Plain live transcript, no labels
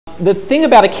The thing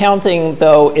about accounting,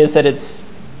 though, is that it's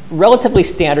relatively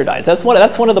standardized. That's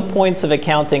one of the points of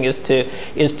accounting, is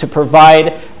to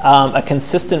provide a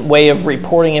consistent way of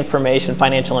reporting information,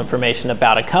 financial information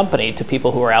about a company to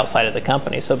people who are outside of the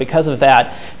company. So because of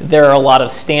that, there are a lot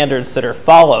of standards that are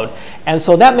followed. And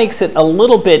so that makes it a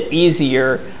little bit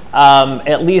easier,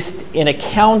 at least in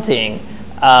accounting.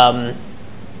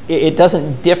 It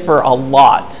doesn't differ a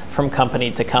lot from company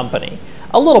to company,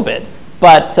 a little bit.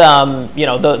 But you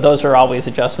know, those are always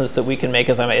adjustments that we can make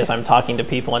as I'm talking to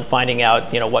people and finding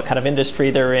out, you know, what kind of industry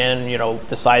they're in, you know,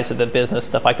 the size of the business,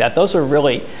 stuff like that. Those are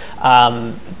really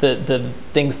the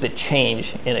things that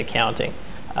change in accounting.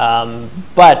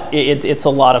 But it's a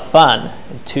lot of fun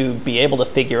to be able to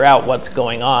figure out what's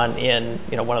going on in,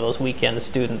 you know, one of those weekend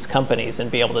students' companies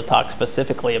and be able to talk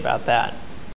specifically about that.